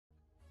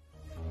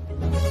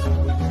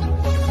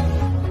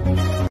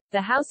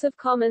The House of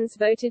Commons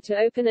voted to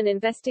open an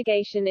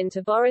investigation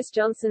into Boris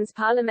Johnson's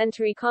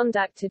parliamentary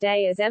conduct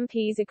today as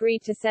MPs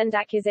agreed to send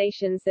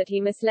accusations that he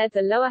misled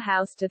the lower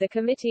house to the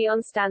Committee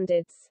on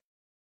Standards.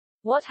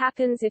 What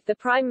happens if the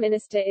Prime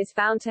Minister is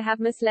found to have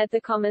misled the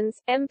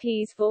Commons?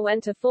 MPs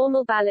forewent a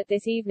formal ballot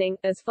this evening,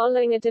 as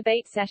following a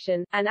debate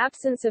session, an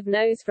absence of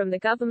noes from the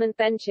government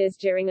benches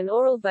during an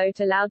oral vote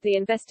allowed the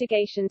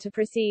investigation to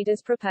proceed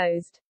as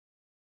proposed.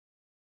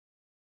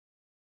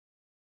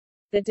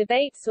 The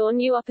debate saw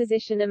new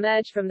opposition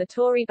emerge from the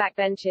Tory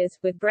backbenches,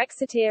 with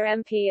Brexiteer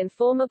MP and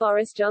former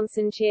Boris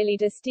Johnson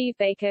cheerleader Steve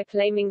Baker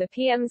claiming the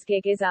PM's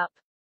gig is up.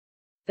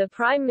 The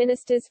Prime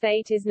Minister's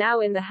fate is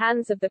now in the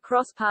hands of the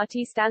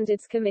Cross-Party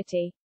Standards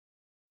Committee.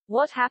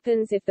 What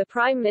happens if the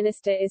Prime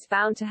Minister is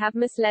found to have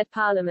misled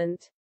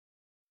Parliament?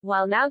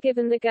 While now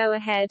given the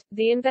go-ahead,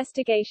 the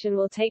investigation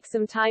will take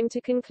some time to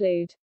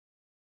conclude.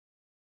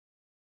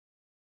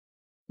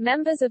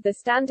 Members of the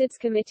Standards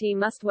Committee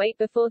must wait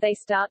before they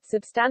start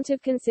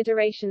substantive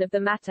consideration of the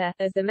matter,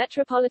 as the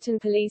Metropolitan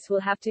Police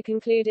will have to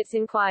conclude its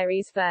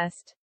inquiries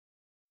first.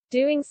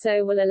 Doing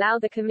so will allow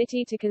the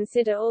committee to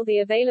consider all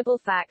the available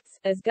facts,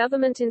 as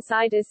government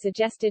insiders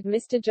suggested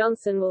Mr.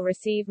 Johnson will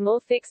receive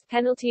more fixed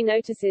penalty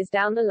notices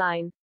down the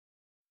line.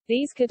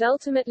 These could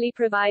ultimately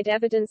provide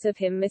evidence of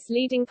him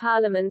misleading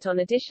Parliament on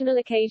additional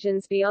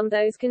occasions beyond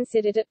those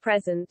considered at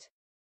present.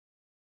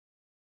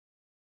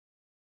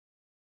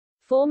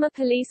 Former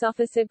police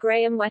officer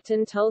Graham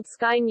Wetton told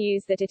Sky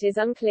News that it is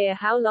unclear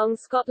how long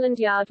Scotland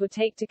Yard would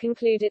take to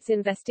conclude its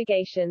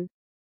investigation.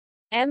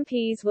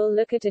 MPs will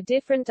look at a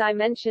different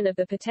dimension of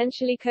the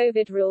potentially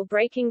COVID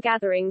rule-breaking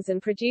gatherings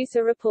and produce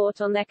a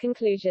report on their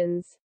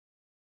conclusions.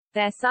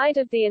 Their side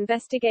of the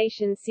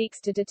investigation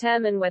seeks to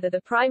determine whether the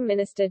Prime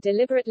Minister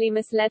deliberately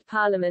misled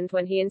Parliament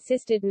when he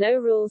insisted no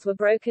rules were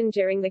broken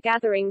during the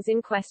gatherings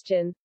in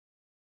question.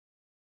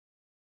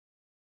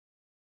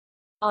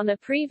 On a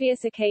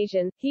previous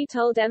occasion, he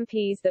told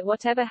MPs that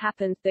whatever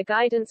happened, the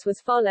guidance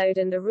was followed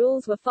and the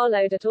rules were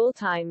followed at all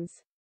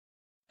times.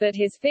 But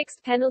his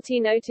fixed penalty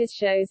notice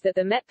shows that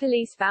the Met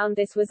Police found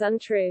this was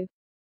untrue.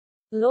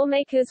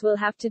 Lawmakers will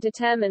have to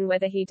determine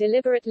whether he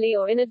deliberately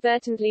or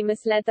inadvertently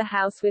misled the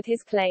House with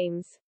his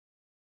claims.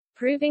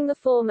 Proving the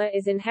former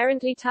is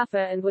inherently tougher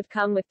and would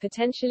come with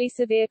potentially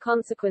severe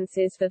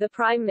consequences for the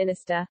Prime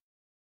Minister.